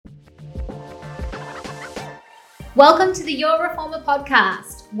Welcome to the Your Reformer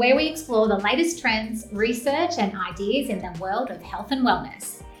podcast, where we explore the latest trends, research, and ideas in the world of health and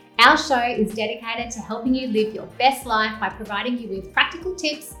wellness. Our show is dedicated to helping you live your best life by providing you with practical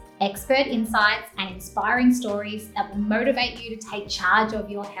tips, expert insights, and inspiring stories that will motivate you to take charge of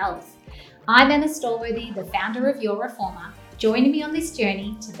your health. I'm Emma Stallworthy, the founder of Your Reformer. Join me on this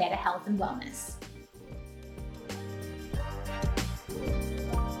journey to better health and wellness.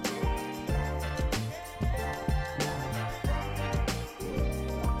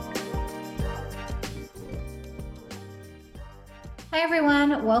 Hi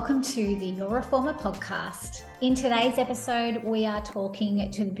everyone, welcome to the Your Reformer podcast. In today's episode, we are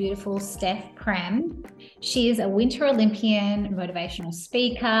talking to the beautiful Steph Prem. She is a Winter Olympian, motivational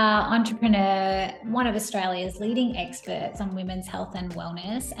speaker, entrepreneur, one of Australia's leading experts on women's health and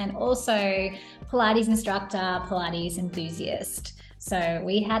wellness, and also Pilates instructor, Pilates enthusiast. So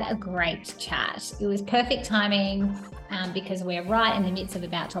we had a great chat. It was perfect timing because we're right in the midst of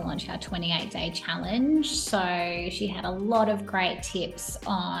about to launch our 28-day challenge. So she had a lot of great tips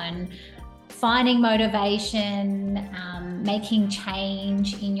on finding motivation, making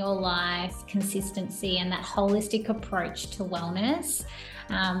change in your life, consistency, and that holistic approach to wellness.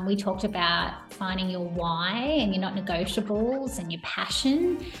 We talked about finding your why and your not negotiables and your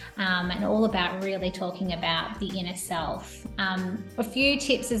passion, and all about really talking about the inner self. A few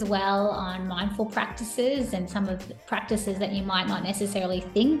tips as well on mindful practices and some of the practices that you might not necessarily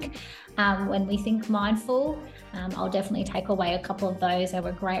think when we think mindful. I'll definitely take away a couple of those. They were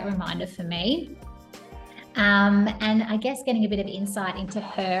a great reminder for me. And I guess getting a bit of insight into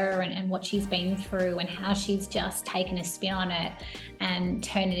her and what she's been through and how she's just taken a spin on it and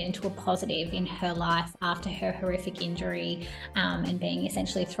turned it into a positive in her life after her horrific injury, and being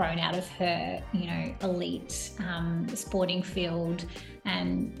essentially thrown out of her, elite sporting field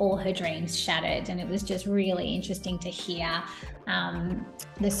and all her dreams shattered. And it was just really interesting to hear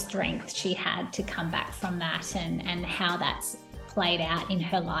the strength she had to come back from that and how that's played out in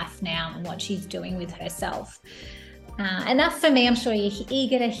her life now and what she's doing with herself. Enough for me. I'm sure you're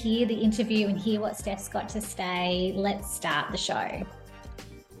eager to hear the interview and hear what Steph's got to say. Let's start the show.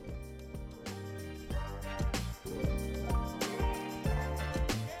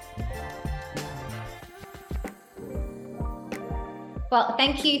 Well,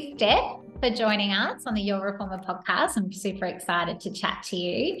 thank you, Steph, for joining us on the Your Reformer podcast. I'm super excited to chat to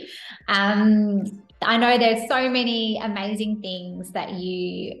you. I know there's so many amazing things that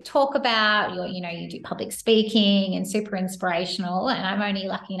you talk about. You do public speaking and super inspirational, and I'm only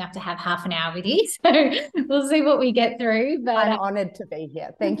lucky enough to have half an hour with you. So we'll see what we get through. But I'm honoured to be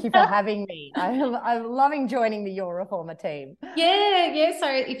here. Thank you for having me. I'm loving joining the Your Reformer team. Yeah. So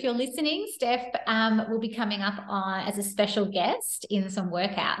if you're listening, Steph will be coming up as a special guest in some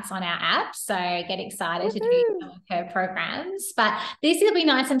workouts on our app. So get excited to do some of her programs. But this will be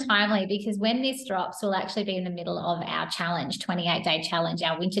nice and timely because when this drops, we'll actually be in the middle of our challenge, 28-day challenge,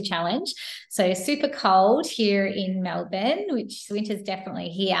 our winter challenge. So super cold here in Melbourne, which winter's definitely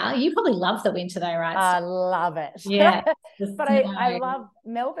here. You probably love the winter though, right? I love it. Yeah. But I love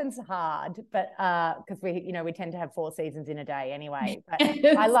Melbourne's hard, but because we tend to have 4 seasons in a day anyway. But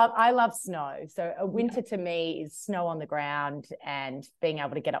I love snow. So a winter to me is snow on the ground and being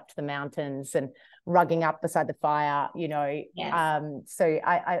able to get up to the mountains and rugging up beside the fire, Yes. So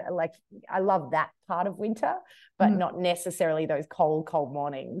I love that part of winter, but not necessarily those cold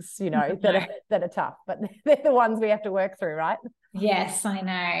mornings, that are tough, but they're the ones we have to work through, right? Yes, I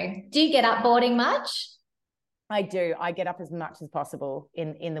know. Do you get up boarding much? I do. I get up as much as possible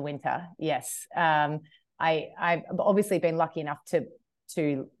in the winter. Yes. I've obviously been lucky enough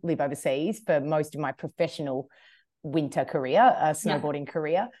to live overseas for most of my professional winter career, snowboarding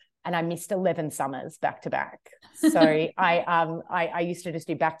career. And I missed 11 summers back to back. So I used to just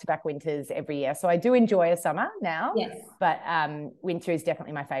do back-to-back winters every year. So I do enjoy a summer now, yes. But winter is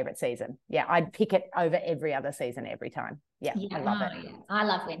definitely my favorite season. Yeah, I'd pick it over every other season every time. Yeah, I love it. Yeah. I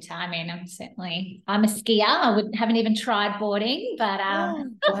love winter. I mean, I'm a skier. I haven't even tried boarding, but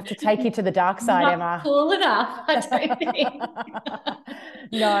we'll have to take you to the dark side, Emma. Cool enough, I don't think.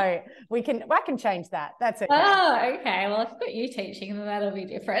 No, I can change that. That's okay. Oh, okay. Well, if I've got you teaching, then that'll be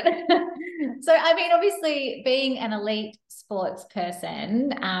different. So, I mean, obviously, being an elite sports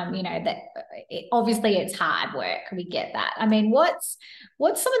person, obviously it's hard work. We get that. I mean, what's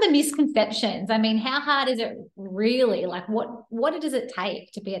some of the misconceptions? I mean, how hard is it really? Like, what does it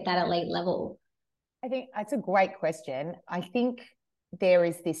take to be at that elite level? I think that's a great question. I think there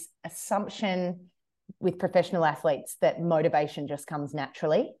is this assumption with professional athletes that motivation just comes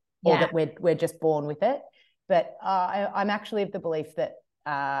naturally, or that we're just born with it. But I'm actually of the belief that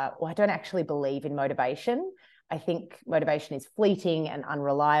I don't actually believe in motivation. I think motivation is fleeting and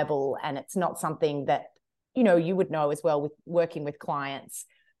unreliable, and it's not something that, you know, you would know as well with working with clients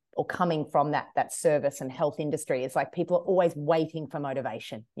or coming from that service and health industry. It's like people are always waiting for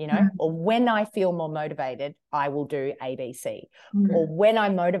motivation, you know, or when I feel more motivated, I will do ABC, or when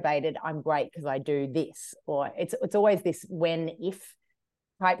I'm motivated, I'm great because I do this, or it's always this when if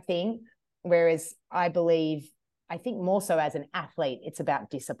type thing. Whereas I think more so as an athlete, it's about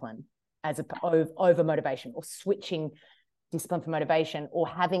discipline over motivation, or switching discipline for motivation, or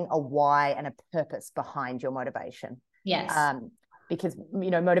having a why and a purpose behind your motivation. Yes. Because,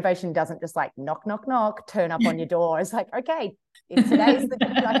 you know, motivation doesn't just like knock, knock, knock, turn up on your door. It's like, okay, today's the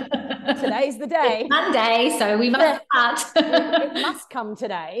day. It's Monday, so we must start. it must come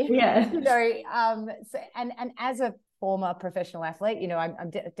today. Yeah. You know, and as a former professional athlete, you know, I'm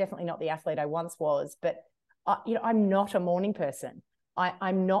definitely not the athlete I once was, but you know, I'm not a morning person.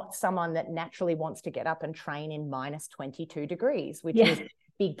 I'm not someone that naturally wants to get up and train in minus 22 degrees, which was a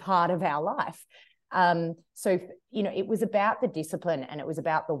big part of our life. So, you know, it was about the discipline and it was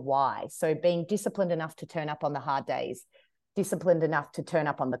about the why. So being disciplined enough to turn up on the hard days, disciplined enough to turn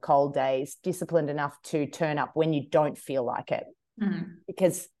up on the cold days, disciplined enough to turn up when you don't feel like it.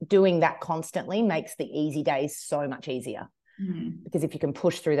 Because doing that constantly makes the easy days so much easier. Because if you can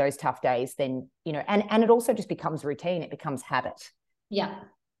push through those tough days, then, you know, and it also just becomes routine. It becomes habit. Yeah.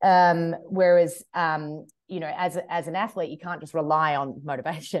 Whereas, you know, as an athlete, you can't just rely on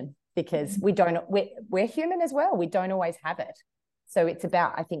motivation, because we're human as well. We don't always have it. So it's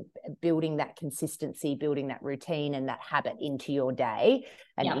about, I think, building that consistency, building that routine and that habit into your day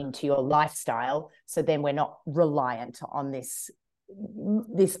and into your lifestyle. So then we're not reliant on this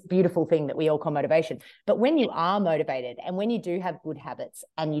beautiful thing that we all call motivation. But when you are motivated and when you do have good habits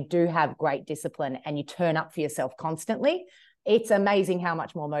and you do have great discipline and you turn up for yourself constantly, it's amazing how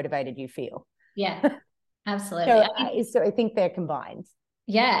much more motivated you feel. Yeah, absolutely. So I think they're combined.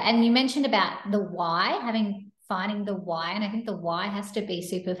 Yeah. And you mentioned about the why, finding the why. And I think the why has to be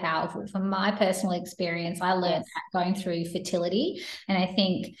super powerful. From my personal experience, I learned that going through fertility. And I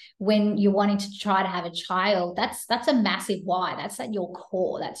think when you're wanting to try to have a child, that's a massive why. That's at your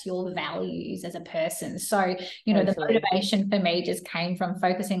core. That's your values as a person. So, you know, the motivation for me just came from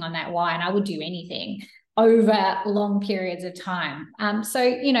focusing on that why, and I would do anything over long periods of time. So,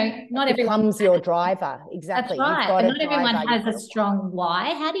 you know, not everyone becomes your driver. Exactly. That's right. You've got but not everyone has a strong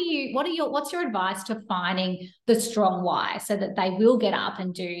why. What's your advice to finding the strong why so that they will get up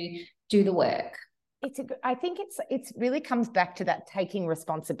and do the work? I think it's really comes back to that taking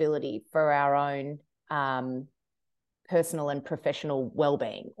responsibility for our own personal and professional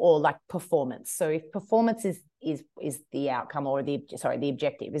well-being, or like performance. So if performance is the outcome, or the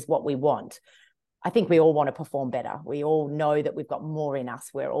objective is what we want, I think we all want to perform better. We all know that we've got more in us.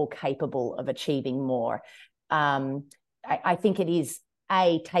 We're all capable of achieving more. I think it is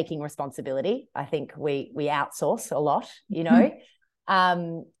taking responsibility. I think we outsource a lot, you know.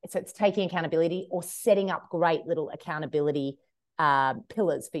 So it's taking accountability, or setting up great little accountability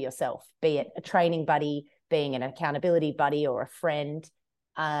pillars for yourself, be it a training buddy, being an accountability buddy, or a friend,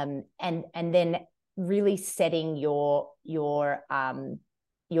 and then really setting your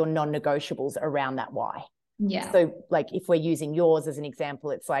non-negotiables around that why. Yeah. So like if we're using yours as an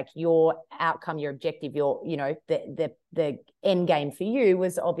example, it's like your outcome, your objective, the end game for you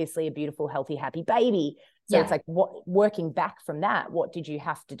was obviously a beautiful, healthy, happy baby. So it's like working back from that, what did you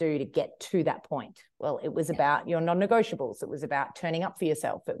have to do to get to that point? Well, it was about your non-negotiables. It was about turning up for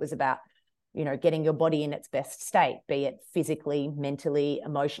yourself. It was about, you know, getting your body in its best state, be it physically, mentally,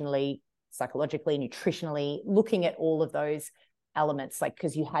 emotionally, psychologically, nutritionally, looking at all of those elements, like,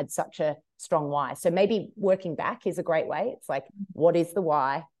 because you had such a strong why. So maybe working back is a great way. It's like, what is the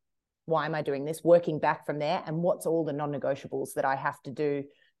why? Why am I doing this? Working back from there, and what's all the non-negotiables that I have to do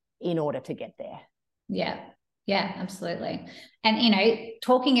in order to get there? Yeah, absolutely. And, you know,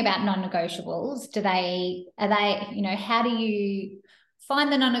 talking about non-negotiables, you know, how do you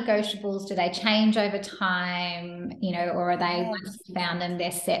find the non-negotiables? Do they change over time, you know, or are they, once you found them,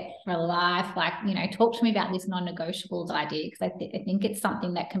 they're set for life? Like, you know, talk to me about this non-negotiables idea, because I think it's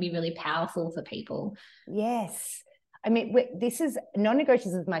something that can be really powerful for people. Yes. I mean, this is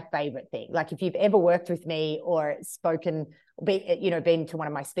non-negotiables is my favorite thing. Like if you've ever worked with me or spoken, been to one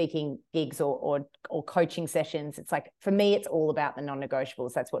of my speaking gigs or coaching sessions, it's like, for me, it's all about the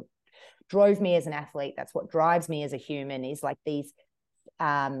non-negotiables. That's what drove me as an athlete. That's what drives me as a human, is like these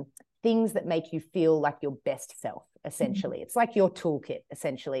things that make you feel like your best self, essentially. It's like your toolkit,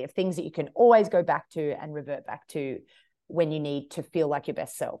 essentially, of things that you can always go back to and revert back to when you need to feel like your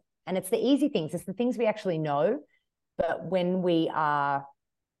best self. And it's the easy things. It's the things we actually know. But when we are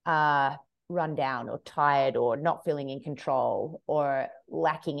run down or tired or not feeling in control or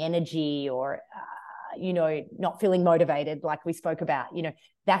lacking energy or not feeling motivated, like we spoke about,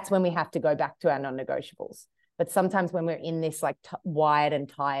 that's when we have to go back to our non-negotiables. But sometimes when we're in this like wired and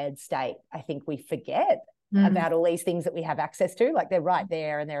tired state, I think we forget about all these things that we have access to. Like they're right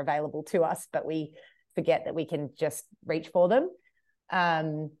there and they're available to us, but we forget that we can just reach for them.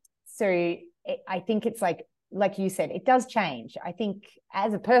 I think it's like you said, it does change. I think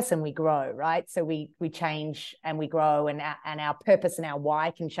as a person we grow, right? So we change and we grow, and our purpose and our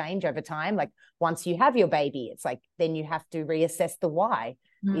why can change over time. Like once you have your baby, it's like then you have to reassess the why.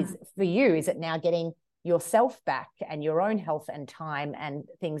 Is for you, is it now getting yourself back and your own health and time and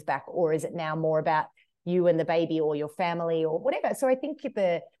things back, or is it now more about you and the baby or your family or whatever? So I think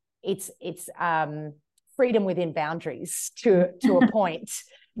it's freedom within boundaries to a point.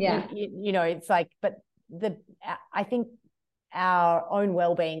 Yeah. It's like, but I think our own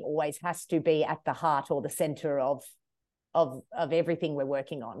well-being always has to be at the heart or the center of everything we're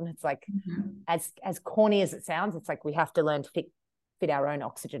working on. It's like, as corny as it sounds, it's like we have to learn to fit our own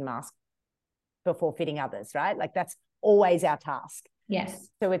oxygen mask before fitting others, right? Like that's always our task. Yes.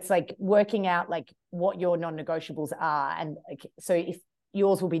 So it's like working out like what your non-negotiables are. And so if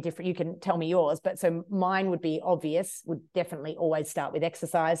yours will be different, you can tell me yours, but so mine would be obvious, would definitely always start with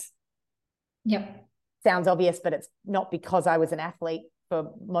exercise. Yep. Sounds obvious, but it's not, because I was an athlete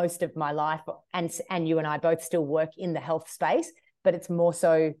for most of my life, and you and I both still work in the health space, but it's more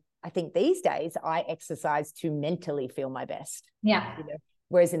so, I think these days I exercise to mentally feel my best. Yeah.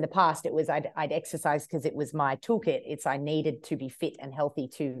 Whereas in the past it was I'd exercise because it was my toolkit. It's I needed to be fit and healthy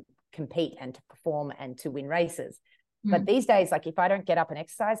to compete and to perform and to win races. But these days, like if I don't get up and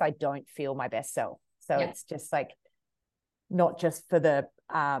exercise, I don't feel my best self. So it's just like not just for the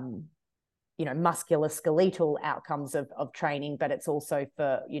musculoskeletal outcomes of training, but it's also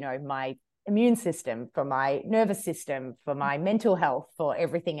for my immune system, for my nervous system, for my mental health, for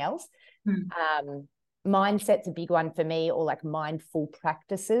everything else. Mindset's a big one for me, or like mindful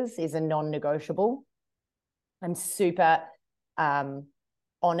practices is a non-negotiable. I'm super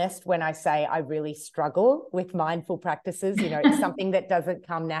honest when I say I really struggle with mindful practices. It's something that doesn't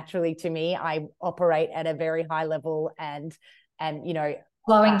come naturally to me. I operate at a very high level, and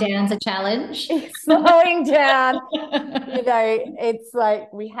slowing down's a challenge. Slowing down, it's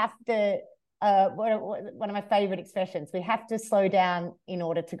like we have to. One of my favorite expressions: we have to slow down in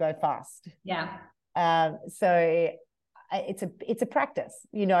order to go fast. Yeah. So it's a practice,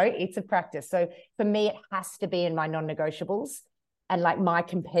 it's a practice. So for me, it has to be in my non-negotiables. And like my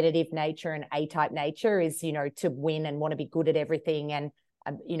competitive nature and A-type nature is, to win and want to be good at everything. And,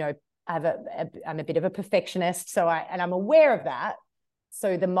 I'm a bit of a perfectionist. So I'm aware of that.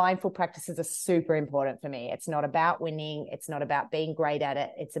 So the mindful practices are super important for me. It's not about winning. It's not about being great at it.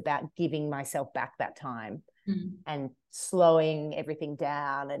 It's about giving myself back that time and slowing everything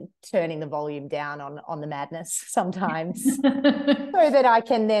down and turning the volume down on the madness sometimes so that I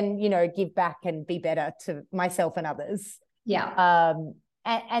can then, give back and be better to myself and others. Yeah.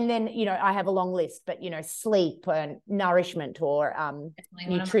 And then, I have a long list, but, sleep and nourishment or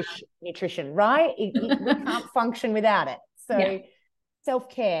nutrition, right? We can't function without it. So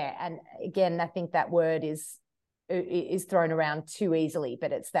self-care. And again, I think that word is thrown around too easily,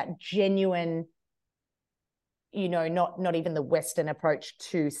 but it's that genuine, not even the Western approach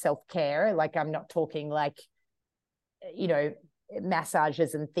to self-care. Like I'm not talking like,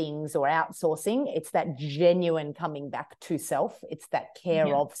 massages and things or outsourcing. It's that genuine coming back to self. It's that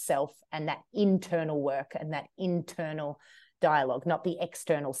care of self and that internal work and that internal dialogue, not the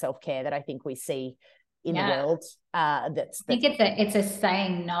external self-care that I think we see in the world. I think it's a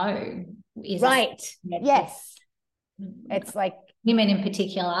saying no. Right. Yes. It's like women in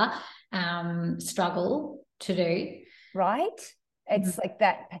particular struggle to do. Right. It's like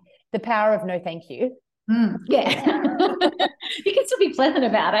that, the power of no thank you. Yeah. You can still be pleasant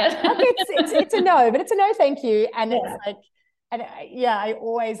about it. It's a no, but it's a no thank you. And it's like, and I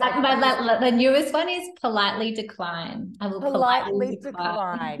always like the newest one is politely decline. I will politely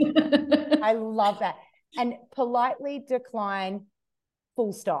decline. I love that. And politely decline,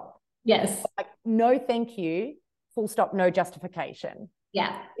 full stop. Yes. Like no thank you, full stop, no justification.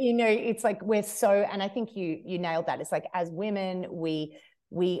 Yeah. It's like we're so, and I think you nailed that. It's like as women,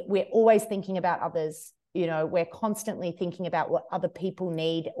 we're always thinking about others. We're constantly thinking about what other people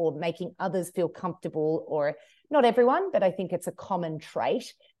need or making others feel comfortable, or not everyone, but I think it's a common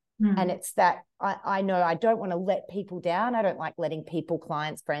trait. And it's that I know I don't want to let people down. I don't like letting people,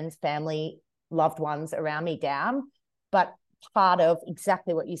 clients, friends, family, loved ones around me down. But part of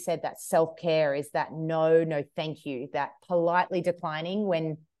exactly what you said, that self-care is that no thank you, that politely declining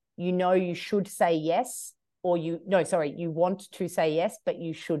when you should say yes, or you want to say yes, but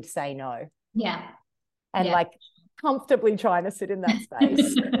you should say no. Yeah. And like comfortably trying to sit in that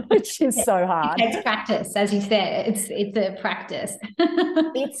space, which is so hard. It takes practice, as you said. It's a practice.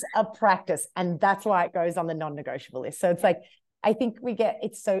 It's a practice, and that's why it goes on the non-negotiable list. So it's like, I think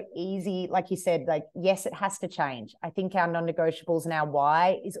it's so easy, like you said, like, yes, it has to change. I think our non-negotiables and our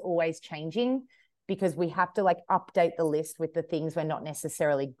why is always changing, because we have to like update the list with the things we're not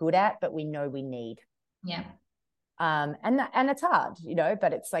necessarily good at, but we know we need. Yeah. And it's hard,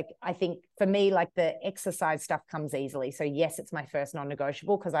 but it's like, I think for me, like the exercise stuff comes easily. So yes, it's my first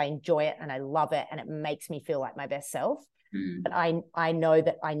non-negotiable because I enjoy it and I love it and it makes me feel like my best self. But I know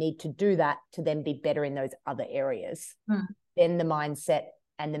that I need to do that to then be better in those other areas. Then the mindset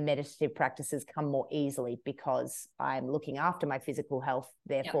and the meditative practices come more easily because I'm looking after my physical health.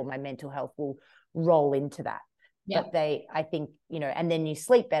 Therefore, my mental health will roll into that. But I think, and then you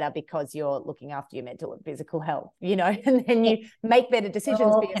sleep better because you're looking after your mental and physical health, and then you make better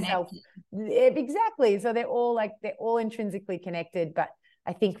decisions for yourself. Exactly. So they're all intrinsically connected, but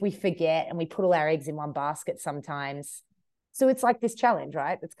I think we forget and we put all our eggs in one basket sometimes. So it's like this challenge,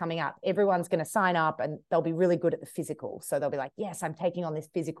 right? That's coming up. Everyone's going to sign up and they'll be really good at the physical. So they'll be like, yes, I'm taking on this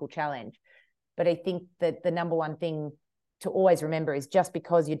physical challenge. But I think that the number one thing to always remember is just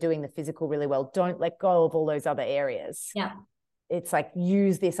because you're doing the physical really well, don't let go of all those other areas. Yeah. It's like,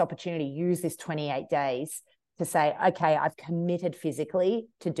 use this opportunity, use this 28 days to say, okay, I've committed physically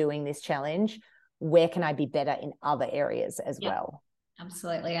to doing this challenge. Where can I be better in other areas as well?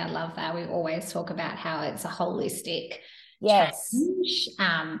 Absolutely. I love that. We always talk about how it's a holistic change,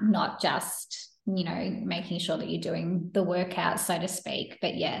 not just making sure that you're doing the workout, so to speak,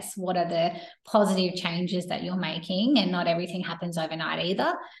 but yes, what are the positive changes that you're making? And not everything happens overnight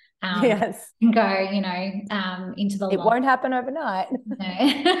either. Yes. Go, into the it won't happen overnight.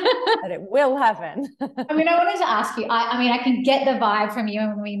 No. But it will happen. I wanted to ask you, I can get the vibe from you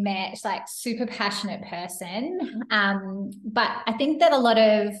when we met. It's like super passionate person. But I think that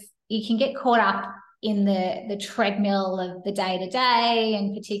you can get caught up in the treadmill of the day-to-day,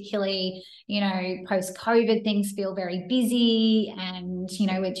 and particularly, post-COVID, things feel very busy, and,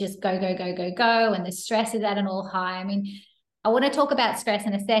 it just go, and the stress is at an all high. I want to talk about stress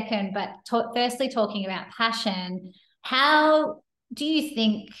in a second, but firstly, talking about passion, how do you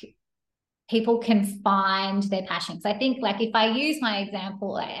think people can find their passion? Because I think, like, if I use my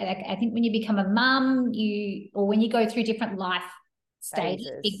example, I think when you become a mum, or when you go through different life stages,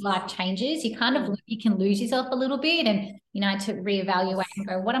 big life changes, you kind of you can lose yourself a little bit, and to reevaluate and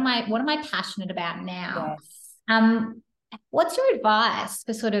go, what am I passionate about now? What's your advice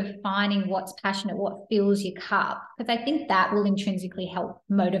for sort of finding what's passionate, what fills your cup? Because I think that will intrinsically help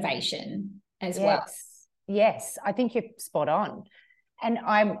motivation as well. Yes, I think you're spot on. And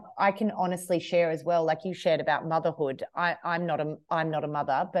I can honestly share as well, like you shared about motherhood. I'm not a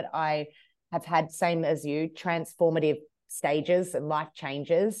mother, but I have had, same as you, transformative stages and life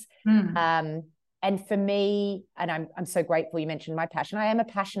changes. And for me, and I'm so grateful you mentioned my passion. I am a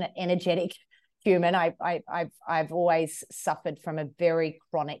passionate, energetic human. I've always suffered from a very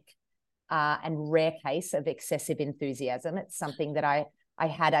chronic and rare case of excessive enthusiasm. It's something that I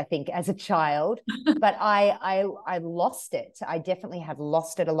had, I think, as a child, but I lost it. I definitely have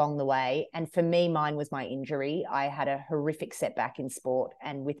lost it along the way. And for me, mine was my injury. I had a horrific setback in sport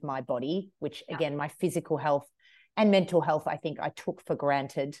and with my body, which again, my physical health and mental health, I think I took for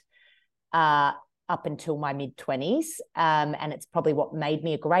granted up until my mid-20s. And it's probably what made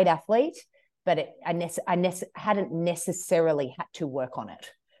me a great athlete, but I hadn't necessarily had to work on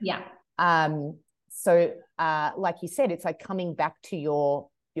it. Yeah. So like you said, it's like coming back to your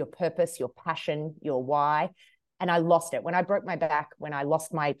purpose, your passion, your why. And I lost it when I broke my back, when I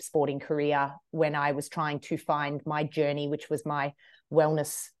lost my sporting career, when I was trying to find my journey, which was my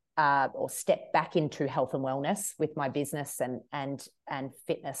wellness or step back into health and wellness with my business and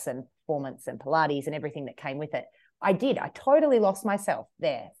fitness and performance and Pilates and everything that came with it. I totally lost myself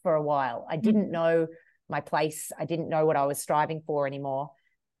there for a while. I didn't know my place. I didn't know what I was striving for anymore.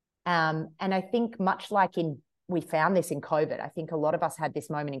 And I think much like we found this in COVID, I think a lot of us had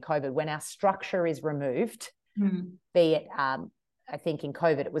this moment in COVID when our structure is removed, be it, I think in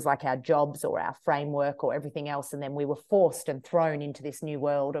COVID, it was like our jobs or our framework or everything else. And then we were forced and thrown into this new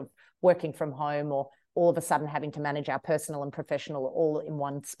world of working from home, or all of a sudden having to manage our personal and professional all in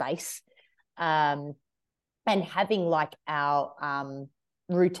one space. And having like our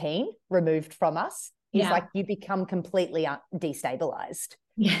routine removed from us is like you become completely destabilized.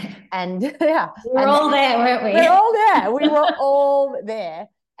 Yeah. And we're all there, weren't we? We're all there. We were all there.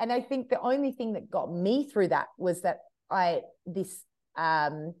 And I think the only thing that got me through that was that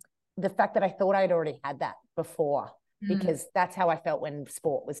the fact that I thought I'd already had that before, because that's how I felt when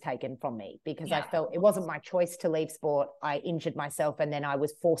sport was taken from me, because I felt it wasn't my choice to leave sport. I injured myself, and then I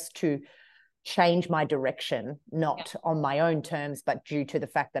was forced to change my direction, not on my own terms, but due to the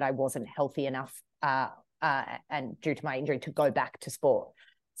fact that I wasn't healthy enough and due to my injury to go back to sport.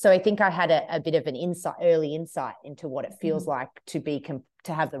 So I think I had a bit of an early insight into what it feels like to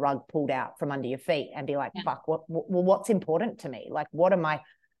have the rug pulled out from under your feet and be like, fuck, what's important to me? Like, what are my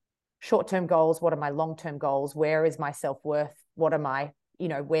short-term goals? What are my long-term goals? Where is my self-worth? What am I,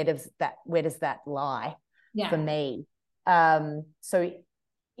 where does that lie for me? So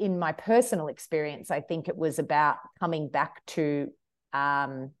in my personal experience, I think it was about coming back to,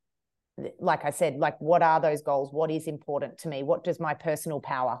 like I said, like, what are those goals? What is important to me? What does my personal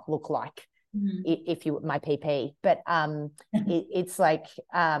power look like? If you, my PP, but it's like,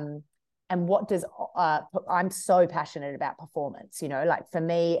 and what does, I'm so passionate about performance, like for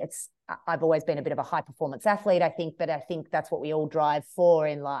me, I've always been a bit of a high performance athlete, I think, but I think that's what we all drive for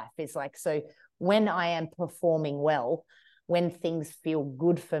in life, is like, so when I am performing well, when things feel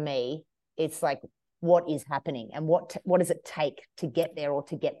good for me, it's like, what is happening, and what does it take to get there or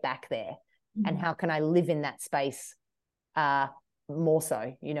to get back there? And how can I live in that space more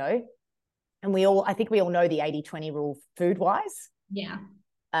so, And I think we all know the 80-20 rule food wise. Yeah.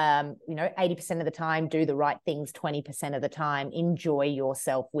 80% of the time, do the right things, 20% of the time, enjoy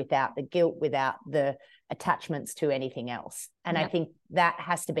yourself without the guilt, without the attachments to anything else. And I think that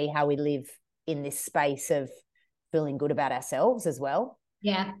has to be how we live in this space of feeling good about ourselves as well.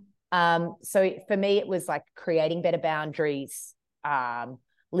 Yeah. So for me, it was like creating better boundaries,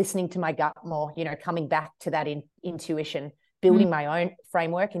 listening to my gut more, coming back to that intuition, building my own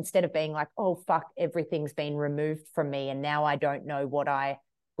framework, instead of being like, oh, fuck, everything's been removed from me and now I don't know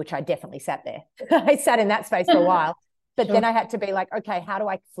which I definitely sat there. I sat in that space for a while. But then I had to be like, okay, how do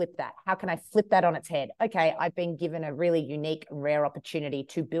I flip that? How can I flip that on its head? Okay, I've been given a really unique and rare opportunity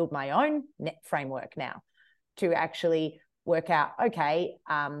to build my own framework now, to actually work out, okay,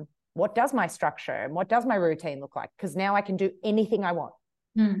 what does my structure and what does my routine look like? Because now I can do anything I want.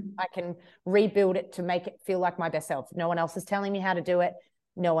 I can rebuild it to make it feel like my best self. No one else is telling me how to do it.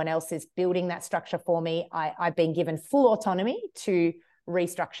 No one else is building that structure for me. I've been given full autonomy to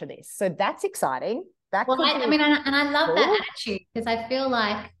restructure this. So that's exciting. I love that attitude, because I feel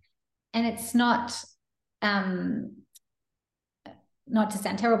like, and it's not to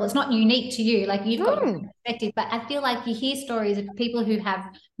sound terrible, it's not unique to you. Like, you've got your own perspective, but I feel like you hear stories of people who have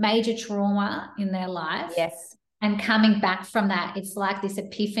major trauma in their life. Yes. And coming back from that, it's like this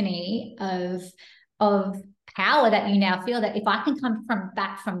epiphany of power that you now feel, that if I can come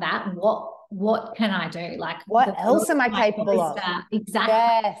back from that, what can I do? Like, what else am I capable of? Exactly.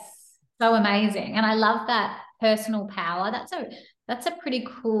 Yes. So amazing. And I love that personal power. That's a pretty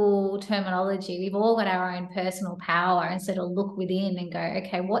cool terminology. We've all got our own personal power, and sort of look within and go,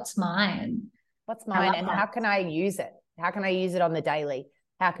 okay, what's mine? What's mine, and how can I use it? How can I use it on the daily?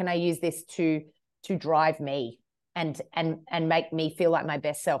 How can I use this to drive me and make me feel like my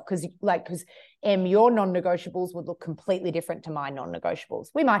best self? Because your non-negotiables would look completely different to my non-negotiables.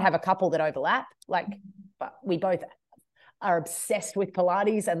 We might have a couple that overlap, but we both are obsessed with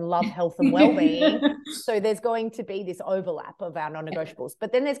Pilates and love health and well-being. So there's going to be this overlap of our non-negotiables,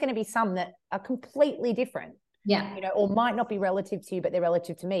 but then there's going to be some that are completely different. Yeah. Or might not be relative to you, but they're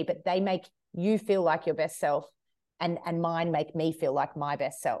relative to me, but they make you feel like your best self, and mine make me feel like my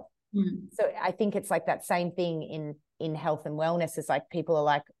best self. So I think it's like that same thing in health and wellness. Is like, people are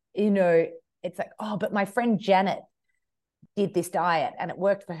like, it's like, oh, but my friend Janet did this diet and it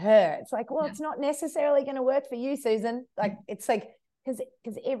worked for her. It's like, well, it's not necessarily going to work for you, Susan. Like, it's like, because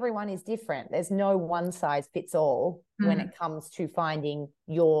everyone is different. There's no one size fits all when it comes to finding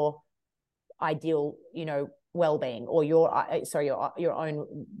your ideal, well-being, or your own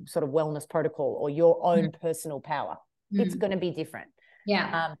sort of wellness protocol, or your own personal power. It's going to be different.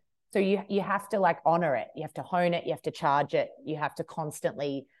 Yeah. So you have to like honor it. You have to hone it. You have to charge it. You have to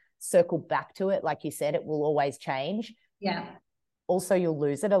constantly circle back to it. Like you said, it will always change. Yeah. Also, you'll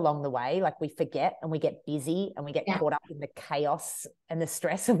lose it along the way. Like, we forget and we get busy and we get caught up in the chaos and the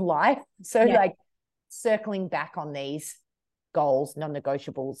stress of life. So like, circling back on these goals,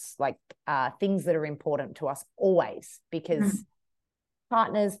 non-negotiables, like things that are important to us always, because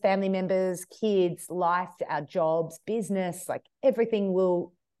partners, family members, kids, life, our jobs, business, like everything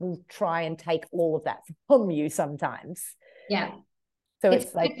will try and take all of that from you sometimes. Yeah. So It's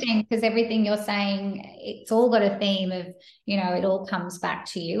it's like, interesting because everything you're saying, it's all got a theme of, it all comes back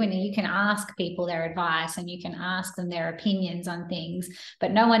to you, and you can ask people their advice and you can ask them their opinions on things,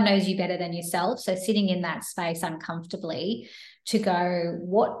 but no one knows you better than yourself. So sitting in that space uncomfortably to go,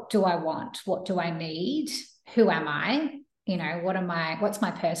 what do I want? What do I need? Who am I? What's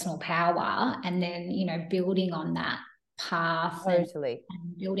my personal power? And then, building on that path totally.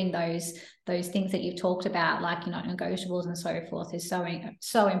 and building those things that you've talked about, like, negotiables and so forth, is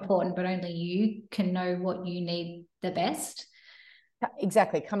so important, but only you can know what you need the best.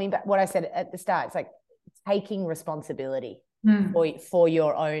 Exactly. Coming back, what I said at the start, it's like taking responsibility for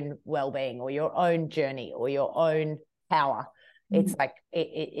your own well-being or your own journey or your own power. It's like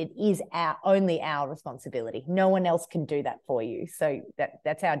it is only our responsibility. No one else can do that for you. So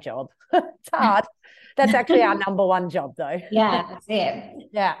that's our job. It's hard. That's actually our number one job, though. Yeah, that's it.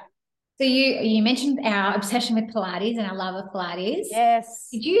 Yeah. So you mentioned our obsession with Pilates and our love of Pilates. Yes.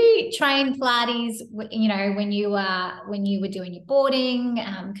 Did you train Pilates, when you were doing your boarding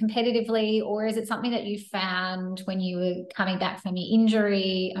competitively, or is it something that you found when you were coming back from your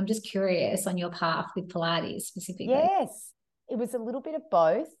injury? I'm just curious on your path with Pilates specifically. Yes, it was a little bit of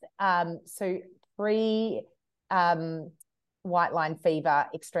both. So pre white line fever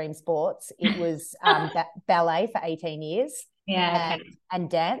extreme sports, it was ballet for 18 years. Yeah, okay. And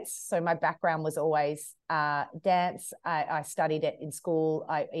dance. So my background was always dance. I studied it in school.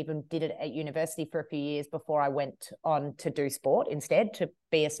 I even did it at university for a few years before I went on to do sport instead, to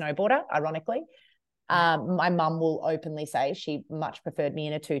be a snowboarder, ironically. My mum will openly say she much preferred me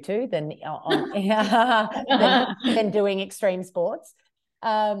in a tutu than than doing extreme sports.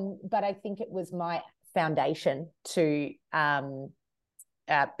 But I think it was my foundation to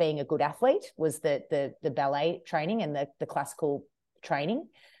being a good athlete was the ballet training and the classical training.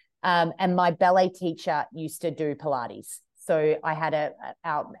 And my ballet teacher used to do Pilates. So I had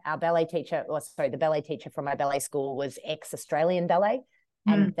our ballet teacher, the ballet teacher from my ballet school was ex-Australian ballet,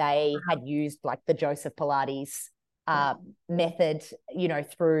 and they had used like the Joseph Pilates method,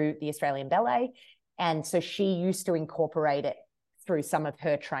 through the Australian ballet. And so she used to incorporate it through some of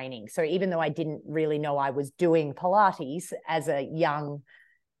her training. So even though I didn't really know I was doing Pilates as a young,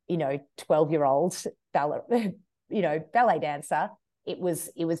 12-year-old ballet dancer, it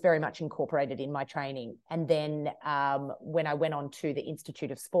was very much incorporated in my training. And then when I went on to the Institute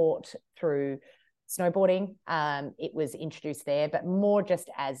of Sport through snowboarding, it was introduced there, but more just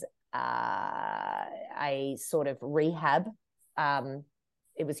as a sort of rehab.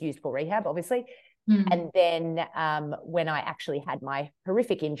 It was used for rehab, obviously. And then when I actually had my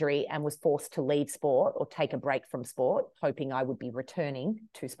horrific injury and was forced to leave sport or take a break from sport, hoping I would be returning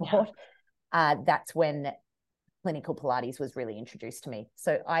to sport, that's when clinical Pilates was really introduced to me.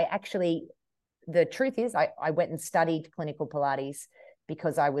 So the truth is, I went and studied clinical Pilates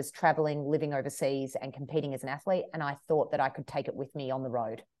because I was traveling, living overseas and competing as an athlete. And I thought that I could take it with me on the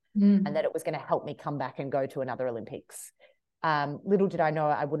road and that it was going to help me come back and go to another Olympics. Little did I know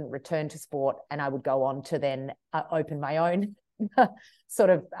I wouldn't return to sport, and I would go on to then open my own sort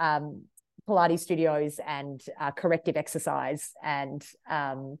of Pilates studios and corrective exercise, and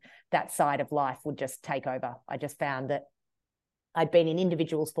that side of life would just take over. I just found that I'd been in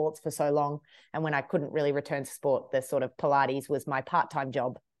individual sports for so long, and when I couldn't really return to sport, the sort of Pilates was my part-time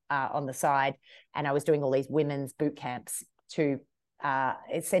job on the side, and I was doing all these women's boot camps to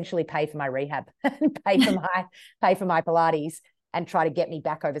essentially pay for my rehab and pay for my Pilates and try to get me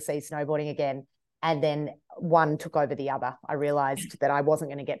back overseas snowboarding again. And then one took over the other. I realized that I wasn't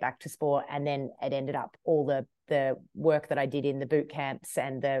going to get back to sport, and then it ended up all the work that I did in the boot camps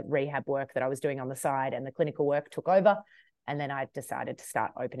and the rehab work that I was doing on the side and the clinical work took over. And then I decided to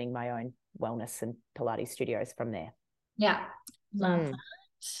start opening my own wellness and Pilates studios from there. Yeah, love that.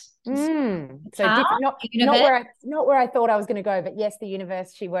 So different, not where I thought I was going to go, but yes, the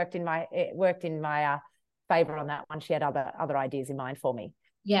universe. She worked in my favor on that one. She had other ideas in mind for me.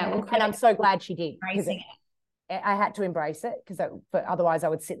 Yeah, and I'm so glad she did, because I had to embrace it, but otherwise I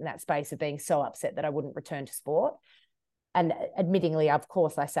would sit in that space of being so upset that I wouldn't return to sport. And admittingly, of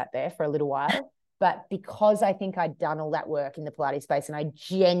course, I sat there for a little while, but because I think I'd done all that work in the Pilates space and I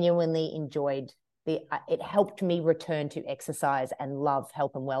genuinely enjoyed it helped me return to exercise and love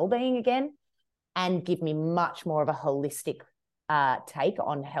health and well-being again, and give me much more of a holistic take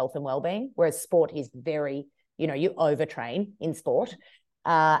on health and well-being. Whereas sport is very, you overtrain in sport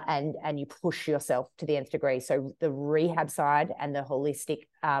and you push yourself to the nth degree. So the rehab side and the holistic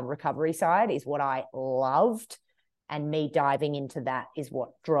recovery side is what I loved, and me diving into that is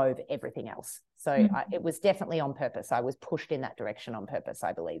what drove everything else. So it was definitely on purpose. I was pushed in that direction on purpose.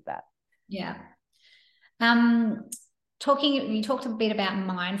 I believe that. Yeah. you talked a bit about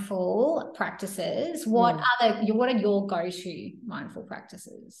mindful practices. What are your go-to mindful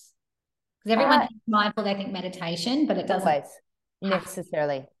practices? Because everyone thinks mindful, they think meditation, but it doesn't always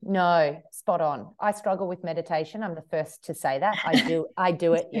necessarily. No, spot on. I struggle with meditation. I'm the first to say that. I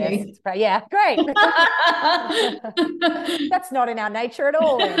do it. Yes. Yeah, great. That's not in our nature at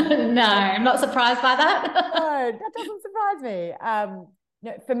all. No, I'm not surprised by that. No, that doesn't surprise me.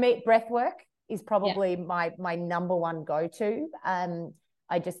 No, for me, breath work is probably my number one go-to.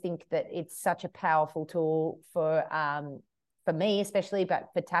 I just think that it's such a powerful tool for me, especially, but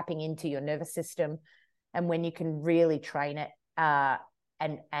for tapping into your nervous system. And when you can really train it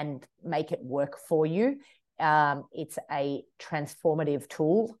and make it work for you, it's a transformative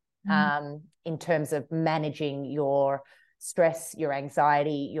tool in terms of managing your stress, your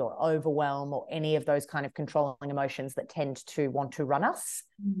anxiety, your overwhelm, or any of those kind of controlling emotions that tend to want to run us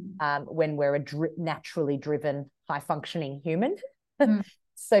when we're a naturally driven, high-functioning human.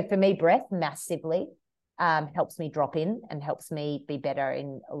 So for me, breath massively helps me drop in and helps me be better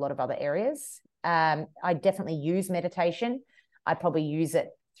in a lot of other areas. I definitely use meditation. I probably use it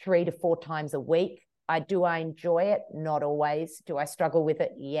 3 to 4 times a week. Do I enjoy it? Not always. Do I struggle with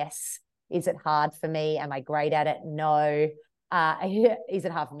it? Yes. Is it hard for me? Am I great at it? No. Is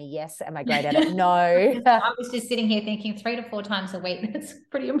it hard for me? Yes. Am I great at it? No. I was just sitting here thinking 3 to 4 times a week. That's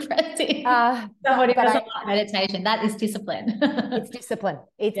pretty impressive. Somebody doesn't like meditation. That is discipline. It's discipline.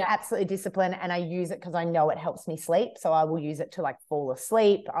 It's absolutely discipline. And I use it because I know it helps me sleep. So I will use it to like fall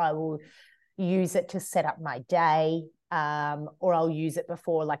asleep. I will use it to set up my day, or I'll use it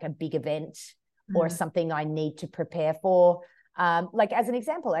before like a big event or something I need to prepare for. Like as an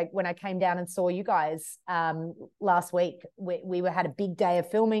example, like when I came down and saw you guys last week, we had a big day of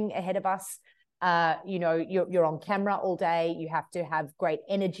filming ahead of us. You know, you're on camera all day. You have to have great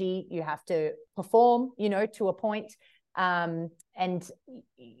energy. You have to perform, you know, to a point. And,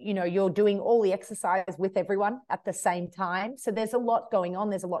 you know, you're doing all the exercise with everyone at the same time. So there's a lot going on.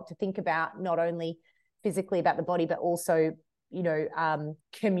 There's a lot to think about, not only physically about the body, but also, you know,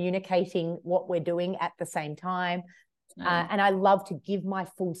 communicating what we're doing at the same time. And I love to give my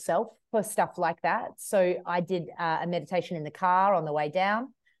full self for stuff like that. So I did a meditation in the car on the way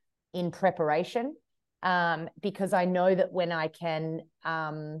down in preparation, because I know that when I can,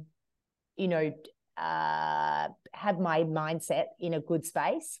 you know, have my mindset in a good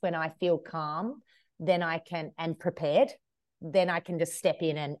space, when I feel calm, then I can, and prepared, then I can just step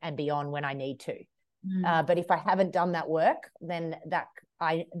in and be on when I need to. But if I haven't done that work, then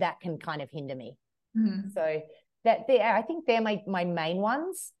that can kind of hinder me. So I think they're my main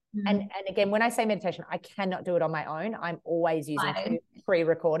ones. And again, when I say meditation, I cannot do it on my own. I'm always using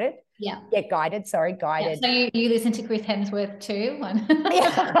pre-recorded. Guided. Yeah, so you listen to Chris Hemsworth too?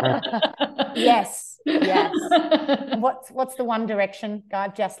 Yes. What's the One Direction guy?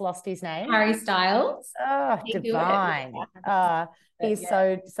 I've just lost his name. Harry Styles. Oh, divine. He's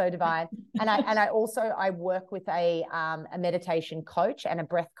so divine. And I work with a meditation coach and a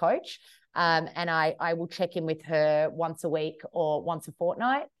breath coach. And I will check in with her once a week or once a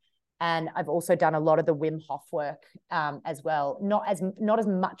fortnight. And I've also done a lot of the Wim Hof work as well. Not as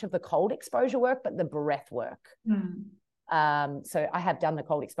much of the cold exposure work, but the breath work. So I have done the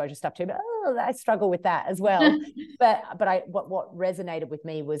cold exposure stuff too, but I struggle with that as well. but what resonated with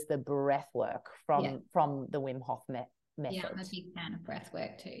me was the breath work from the Wim Hof method. Yeah, I'm a big fan of breath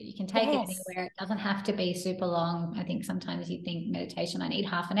work too. You can take it anywhere. It doesn't have to be super long. I think sometimes you think meditation, I need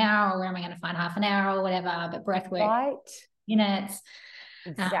half an hour, or where am I going to find half an hour or whatever, but breath work, minutes.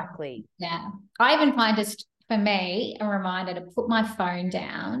 Exactly. I even find just for me a reminder to put my phone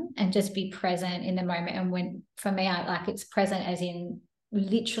down and just be present in the moment. And when, for me, I like it's present as in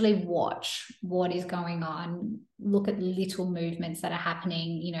literally watch what is going on, look at little movements that are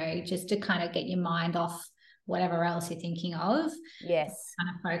happening, you know, just to kind of get your mind off whatever else you're thinking of. Yes.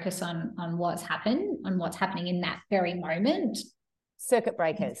 Kind of focus on what's happening in that very moment. Circuit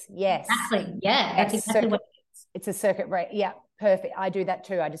breakers. Yes. Exactly. Yeah. That's exactly what it is. It's a circuit break. Yeah. Perfect. I do that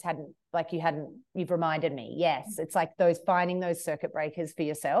too. I just you've reminded me. Yes. It's like finding those circuit breakers for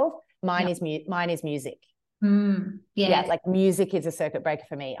yourself. Mine is music. Yeah. Like music is a circuit breaker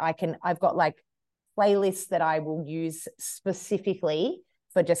for me. I've got like playlists that I will use specifically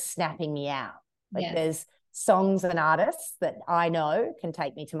for just snapping me out. Like there's songs and artists that I know can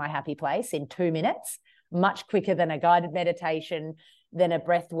take me to my happy place in 2 minutes, much quicker than a guided meditation, than a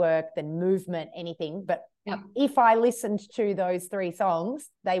breath work, than movement, anything. But if I listened to those 3 songs,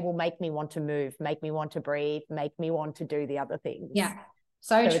 they will make me want to move, make me want to breathe, make me want to do the other things.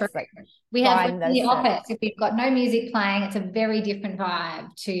 So So true. it's like We have find the those opposite. If we've got no music playing, it's a very different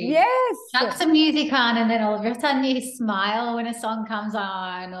vibe to yes, chuck some music on and then all of a sudden you smile when a song comes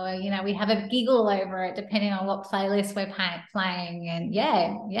on, or, you know, we have a giggle over it depending on what playlist we're playing. And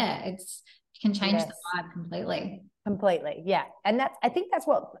it's, it can change the vibe completely. Completely. Yeah. And I think that's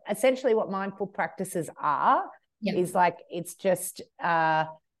what essentially what mindful practices are, is like, it's just,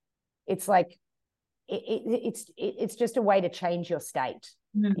 it's like, it's just a way to change your state,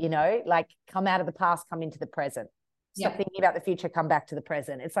 you know, like come out of the past, come into the present, stop thinking about the future, come back to the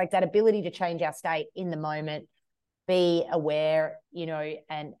present. It's like that ability to change our state in the moment, be aware, you know,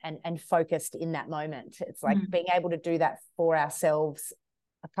 and focused in that moment. It's like being able to do that for ourselves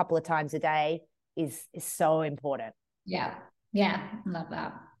a couple of times a day is so important. Yeah. Love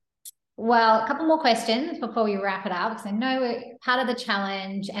that. Well, a couple more questions before we wrap it up, because I know we're part of the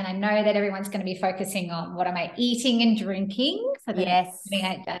challenge and I know that everyone's going to be focusing on what am I eating and drinking for the next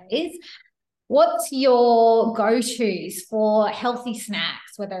 28 days. What's your go-tos for healthy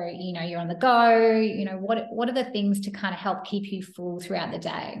snacks, whether, you know, you're on the go, you know, what are the things to kind of help keep you full throughout the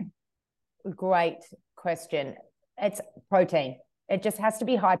day? Great question. It's protein. It just has to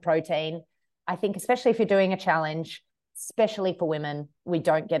be high protein. I think especially if you're doing a challenge, especially for women, we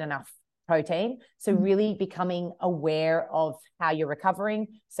don't get enough protein. So really becoming aware of how you're recovering.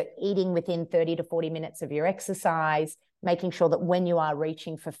 So eating within 30 to 40 minutes of your exercise, making sure that when you are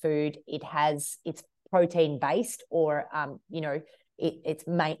reaching for food, it's protein based, or, you know,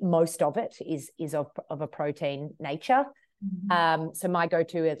 most of it is of a protein nature. So my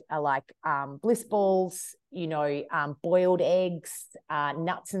go-to are like bliss balls, you know, boiled eggs,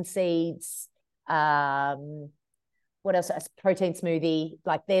 nuts and seeds, what else? A protein smoothie.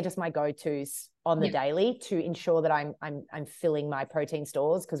 Like they're just my go-tos on the daily to ensure that I'm filling my protein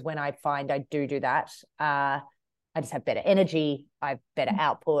stores, because when I find I do that, I just have better energy, I have better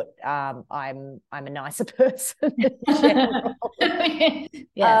output. I'm a nicer person in general.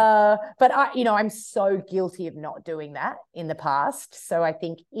 But I'm so guilty of not doing that in the past. So I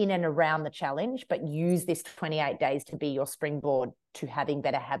think in and around the challenge, but use this 28 days to be your springboard to having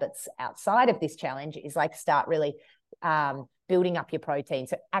better habits outside of this challenge, is like start really building up your protein.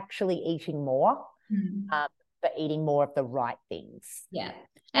 So actually eating more, but eating more of the right things. Yeah.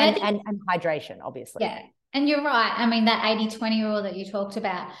 And hydration, obviously. Yeah. And you're right. I mean, that 80-20 rule that you talked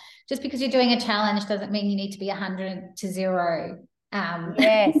about, just because you're doing a challenge doesn't mean you need to be 100 to 0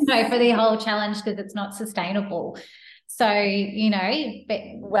 yes. for the whole challenge, because it's not sustainable. So, but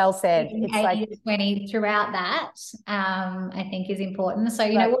well said. It's 80-20 throughout that, I think is important. So,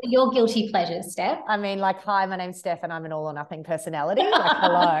 what are your guilty pleasures, Steph? I mean, like, hi, my name's Steph and I'm an all or nothing personality. Like,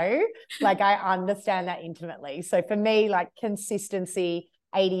 hello. Like, I understand that intimately. So for me, like consistency,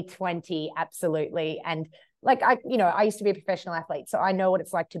 80-20, absolutely. And like, I used to be a professional athlete, so I know what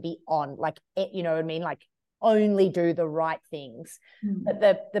it's like to be on, like, you know what I mean? Like, only do the right things.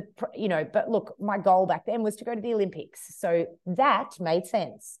 But look, my goal back then was to go to the Olympics. So that made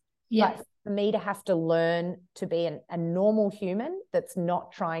sense. Yeah. But for me to have to learn to be a normal human that's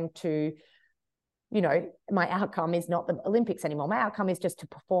not trying to, my outcome is not the Olympics anymore. My outcome is just to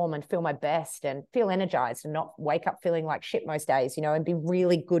perform and feel my best and feel energized and not wake up feeling like shit most days, and be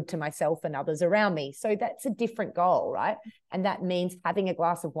really good to myself and others around me. So that's a different goal, right? And that means having a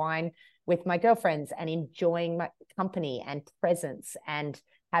glass of wine with my girlfriends and enjoying my company and presence and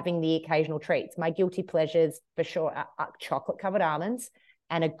having the occasional treats. My guilty pleasures for sure are chocolate covered almonds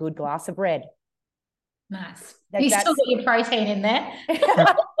and a good glass of red. Nice. You still got your protein in there.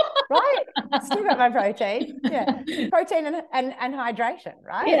 Right. Still got my protein. Yeah. Protein and hydration,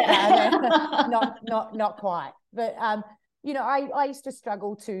 right? Yeah. Not quite. But I used to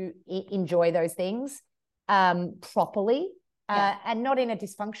struggle to enjoy those things properly. And not in a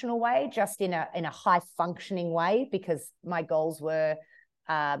dysfunctional way, just in a high functioning way, because my goals were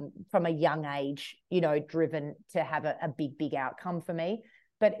from a young age, driven to have a big outcome for me.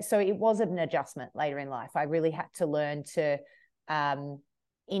 But so it was an adjustment later in life. I really had to learn to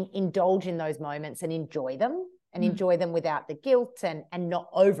indulge in those moments and enjoy them, enjoy them without the guilt and not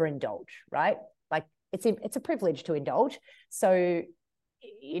overindulge, right? Like it's a privilege to indulge. So,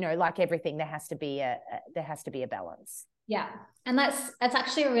 like everything, there has to be a balance. Yeah. And that's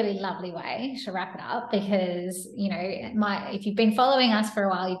actually a really lovely way to wrap it up, because, if you've been following us for a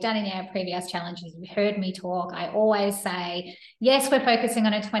while, you've done any of our previous challenges, you've heard me talk. I always say, yes, we're focusing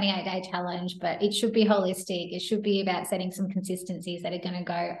on a 28-day challenge, but it should be holistic. It should be about setting some consistencies that are going to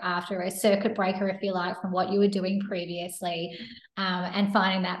go after a circuit breaker, if you like, from what you were doing previously, and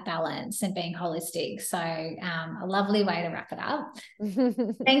finding that balance and being holistic. So a lovely way to wrap it up.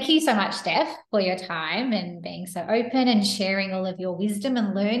 Thank you so much, Steph, for your time and being so open and and sharing all of your wisdom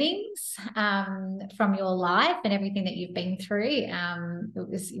and learnings from your life and everything that you've been through. It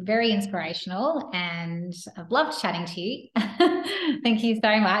was very inspirational, and I've loved chatting to you. Thank you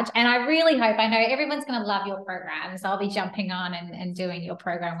so much. And I really hope, I know everyone's going to love your program, so I'll be jumping on and doing your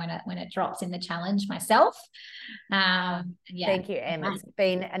program when it drops in the challenge myself. Thank you, Em. It's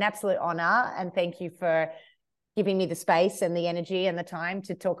been an absolute honor, and thank you for giving me the space and the energy and the time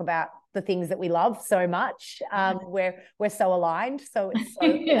to talk about the things that we love so much. We're so aligned. So it's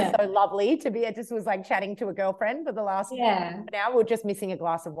so lovely to be. It just was like chatting to a girlfriend for the last hour. We're just missing a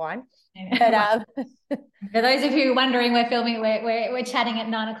glass of wine. But for those of you wondering, we're filming. We're chatting at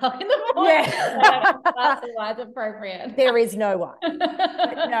 9 o'clock in the morning. Yeah. Glass of wine's appropriate. There is no wine.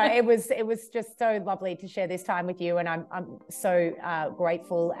 But no, it was just so lovely to share this time with you, and I'm so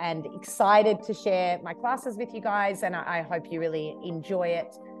grateful and excited to share my classes with you guys. And I hope you really enjoy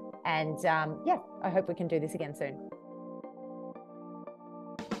it. And I hope we can do this again soon.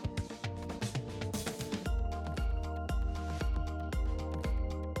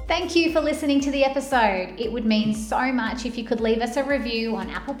 Thank you for listening to the episode. It would mean so much if you could leave us a review on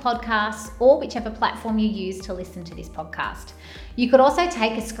Apple Podcasts or whichever platform you use to listen to this podcast. You could also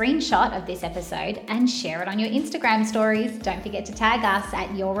take a screenshot of this episode and share it on your Instagram stories. Don't forget to tag us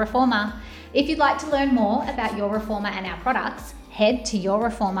at Your Reformer. If you'd like to learn more about Your Reformer and our products, head to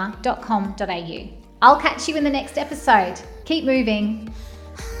yourreformer.com.au. I'll catch you in the next episode. Keep moving.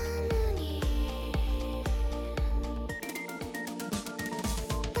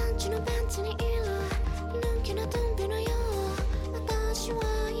 Bounce, bounce,